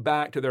and move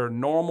back to their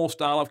normal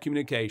style of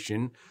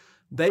communication,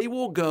 they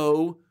will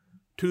go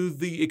to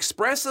the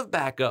expressive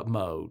backup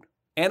mode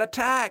and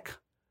attack.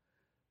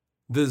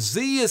 The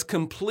Z is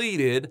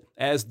completed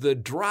as the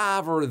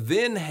driver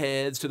then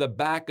heads to the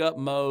backup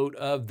mode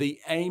of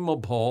the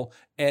amiable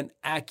and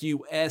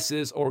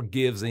acquiesces or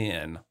gives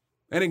in.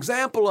 An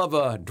example of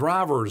a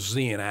driver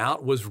Zing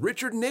out was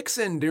Richard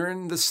Nixon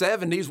during the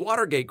 70s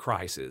Watergate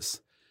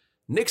crisis.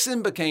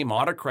 Nixon became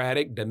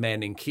autocratic,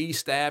 demanding key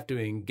staff to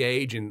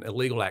engage in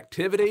illegal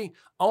activity,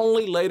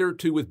 only later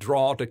to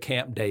withdraw to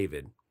Camp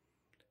David.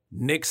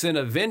 Nixon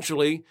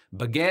eventually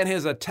began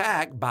his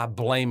attack by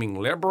blaming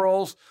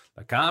liberals,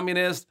 the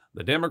communists,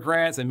 the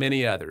Democrats, and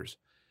many others.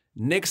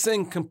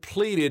 Nixon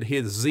completed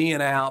his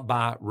Zing out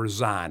by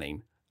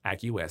resigning,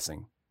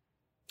 acquiescing.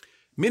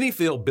 Many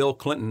feel Bill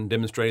Clinton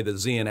demonstrated the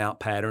Zing out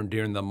pattern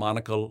during the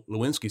Monica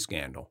Lewinsky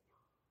scandal.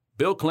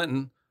 Bill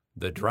Clinton,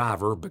 the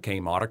driver,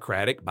 became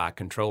autocratic by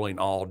controlling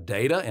all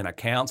data and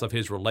accounts of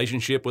his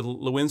relationship with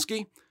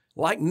Lewinsky.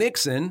 Like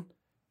Nixon,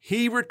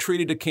 he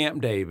retreated to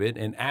Camp David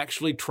and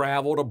actually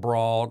traveled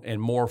abroad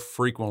and more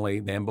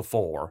frequently than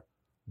before,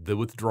 the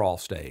withdrawal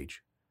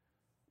stage.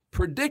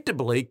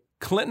 Predictably,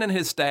 Clinton and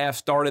his staff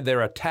started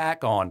their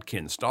attack on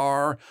Ken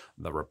Starr,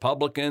 the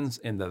Republicans,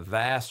 and the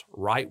vast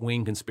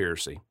right-wing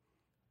conspiracy.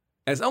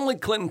 As only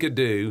Clinton could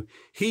do,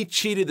 he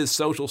cheated the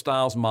social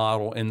styles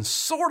model and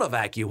sort of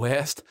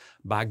acquiesced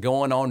by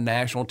going on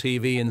national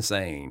TV and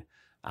saying,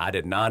 "I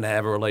did not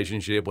have a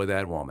relationship with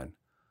that woman."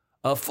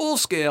 A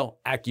full-scale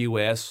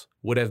acquiesce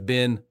would have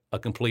been a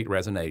complete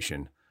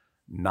resignation,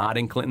 not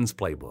in Clinton's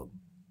playbook.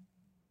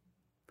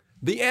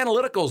 The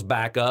analytical's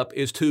backup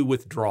is to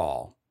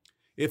withdraw.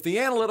 If the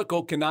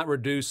analytical cannot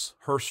reduce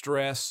her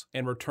stress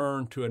and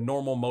return to a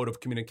normal mode of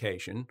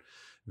communication,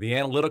 the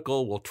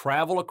analytical will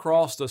travel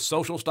across the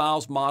social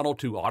styles model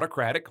to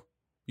autocratic,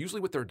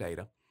 usually with their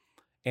data,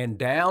 and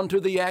down to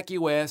the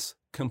acquiesce,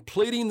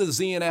 completing the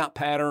Zing out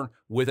pattern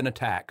with an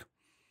attack.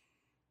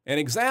 An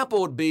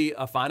example would be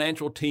a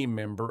financial team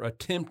member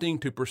attempting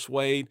to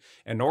persuade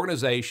an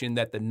organization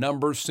that the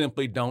numbers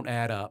simply don't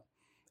add up,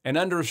 and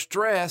under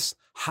stress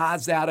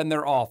hides out in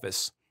their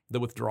office,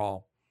 the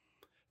withdrawal.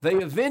 They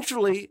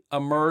eventually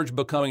emerge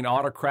becoming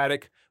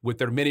autocratic with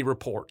their many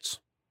reports.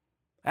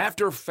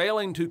 After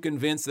failing to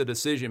convince the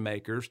decision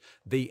makers,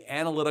 the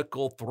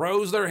analytical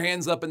throws their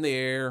hands up in the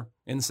air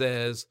and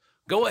says,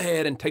 "Go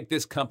ahead and take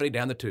this company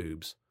down the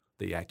tubes,"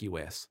 the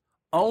acquiesce,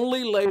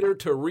 only later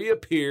to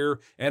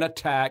reappear and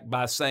attack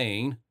by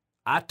saying,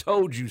 "I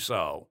told you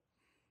so."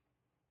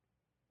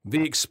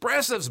 The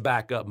expressive's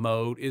backup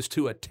mode is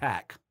to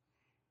attack.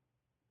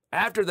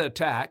 After the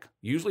attack,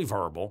 usually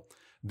verbal,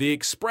 the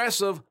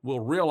expressive will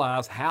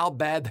realize how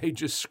bad they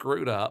just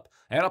screwed up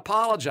and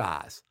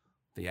apologize,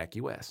 the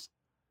acquiesce.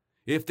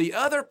 If the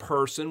other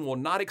person will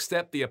not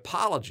accept the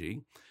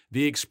apology,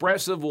 The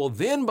expressive will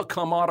then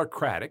become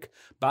autocratic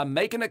by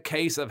making a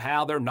case of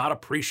how they're not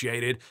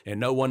appreciated and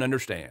no one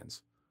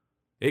understands.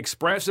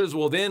 Expressives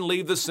will then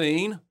leave the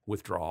scene,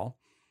 withdraw.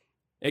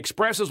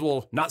 Expressives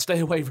will not stay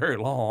away very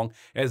long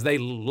as they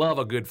love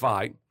a good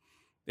fight.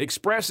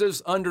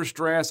 Expressives under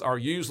stress are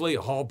usually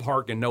all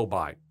bark and no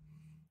bite.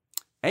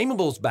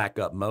 Amiable's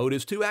backup mode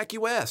is to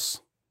acquiesce.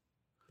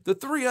 The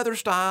three other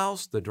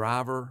styles, the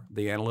driver,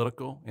 the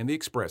analytical, and the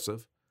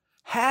expressive,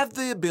 have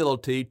the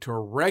ability to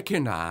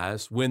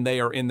recognize when they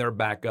are in their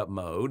backup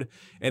mode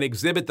and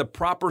exhibit the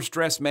proper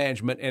stress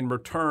management and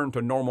return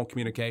to normal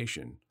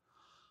communication.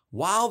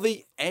 While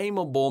the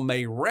amiable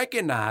may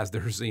recognize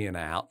they're Zing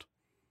out,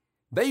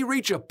 they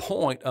reach a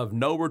point of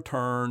no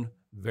return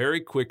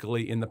very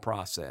quickly in the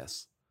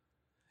process.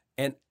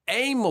 An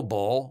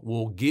amiable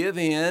will give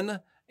in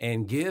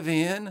and give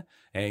in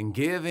and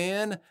give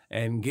in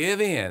and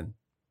give in,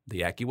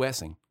 the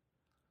acquiescing,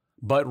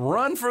 but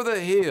run for the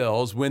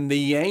hills when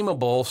the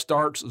amiable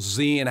starts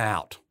Zing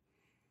out.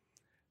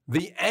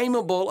 The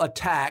amiable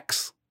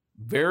attacks,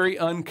 very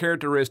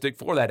uncharacteristic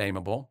for that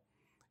amiable,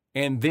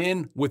 and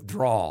then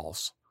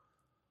withdraws.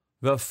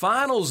 The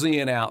final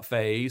Zing out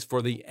phase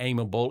for the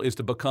amiable is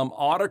to become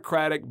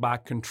autocratic by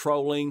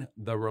controlling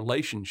the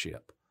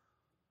relationship.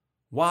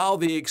 While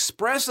the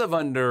expressive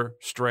under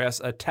stress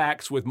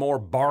attacks with more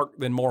bark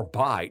than more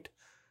bite,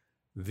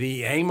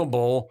 the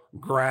amiable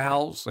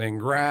growls and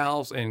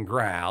growls and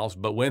growls,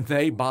 but when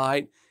they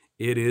bite,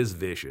 it is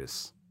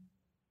vicious.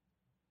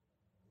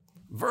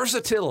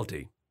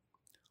 Versatility.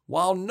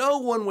 While no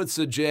one would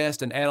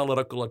suggest an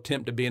analytical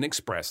attempt to be an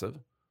expressive,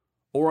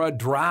 or a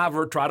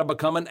driver try to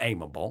become an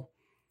amiable,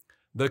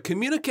 the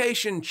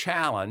communication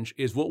challenge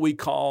is what we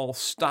call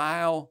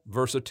style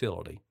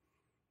versatility.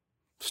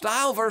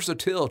 Style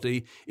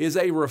versatility is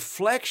a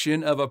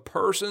reflection of a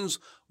person's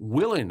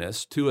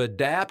willingness to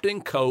adapt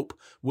and cope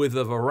with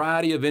a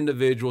variety of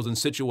individuals and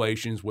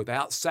situations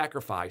without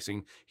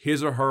sacrificing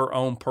his or her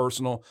own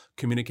personal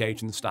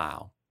communication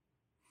style.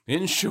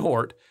 In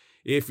short,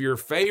 if your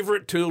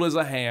favorite tool is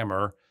a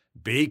hammer,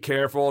 be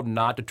careful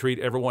not to treat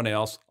everyone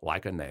else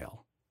like a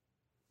nail.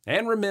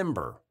 And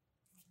remember,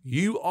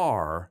 you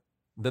are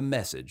the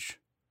message.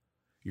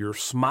 Your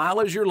smile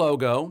is your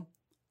logo.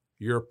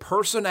 Your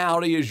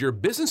personality is your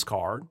business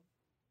card,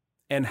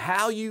 and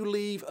how you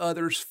leave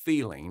others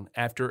feeling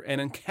after an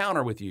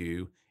encounter with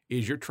you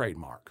is your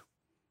trademark.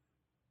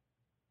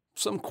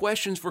 Some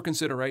questions for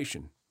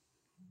consideration.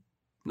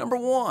 Number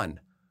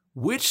 1,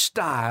 which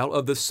style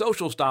of the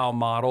social style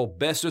model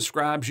best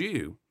describes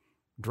you?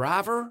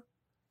 Driver,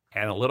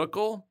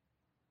 analytical,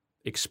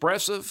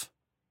 expressive,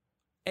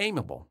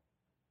 amiable.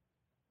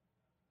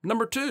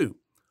 Number 2,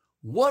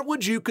 what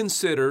would you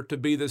consider to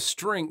be the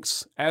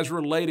strengths as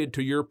related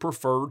to your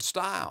preferred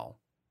style?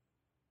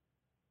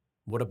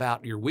 What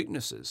about your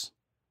weaknesses?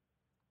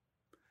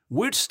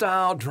 Which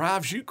style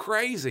drives you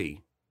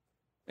crazy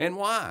and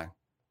why?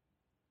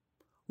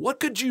 What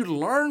could you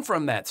learn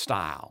from that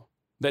style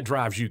that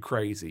drives you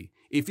crazy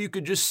if you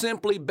could just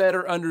simply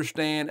better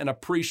understand and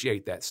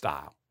appreciate that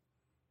style?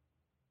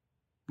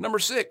 Number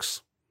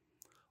 6,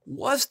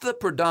 what's the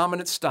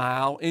predominant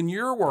style in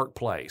your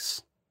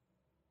workplace?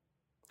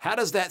 How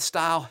does that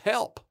style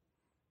help?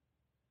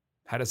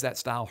 How does that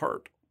style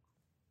hurt?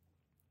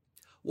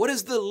 What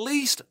is the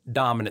least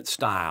dominant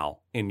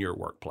style in your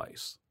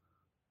workplace?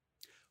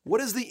 What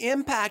is the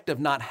impact of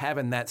not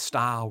having that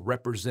style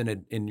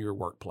represented in your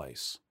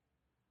workplace?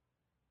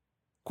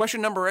 Question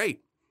number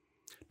 8,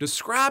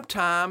 describe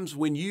times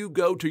when you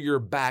go to your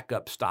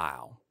backup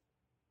style.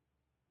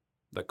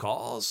 The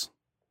cause,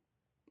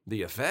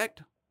 the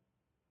effect,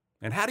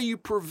 and how do you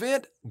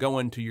prevent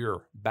going to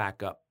your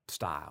backup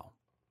style?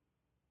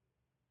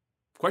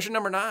 Question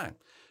number 9,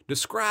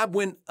 describe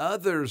when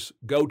others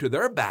go to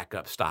their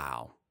backup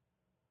style.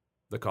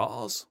 The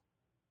cause,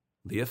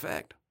 the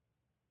effect.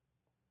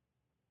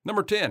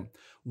 Number 10,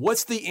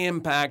 what's the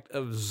impact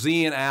of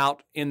Zing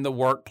out in the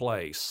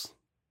workplace?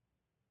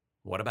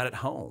 What about at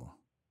home?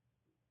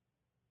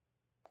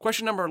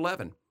 Question number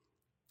 11,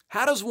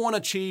 how does one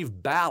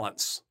achieve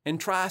balance and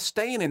try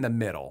staying in the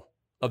middle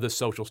of the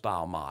social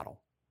style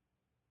model?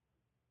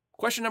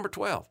 Question number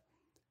 12,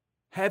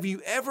 have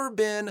you ever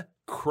been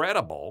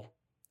credible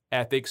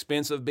at the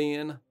expense of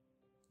being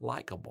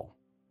likable?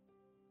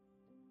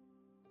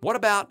 What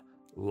about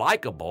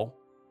likable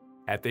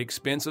at the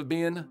expense of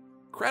being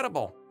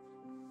credible?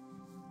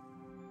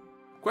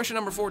 Question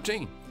number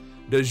 14,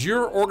 does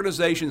your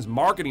organization's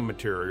marketing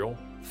material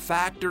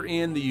factor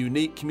in the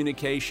unique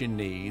communication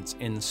needs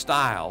and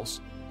styles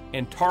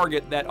and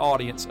target that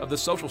audience of the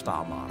social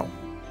style model?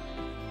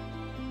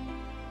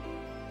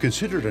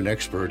 Considered an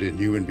expert in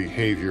human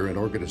behavior and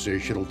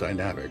organizational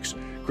dynamics,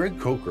 Greg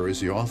Coker is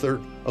the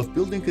author of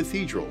Building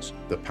Cathedrals,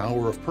 The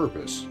Power of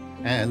Purpose,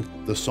 and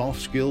the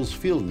Soft Skills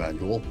Field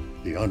Manual,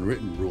 The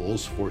Unwritten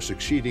Rules for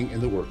Succeeding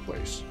in the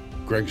Workplace.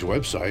 Greg's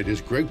website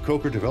is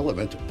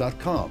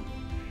gregcokerdevelopment.com.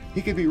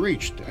 He can be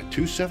reached at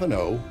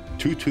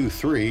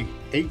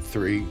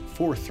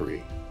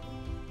 270-223-8343.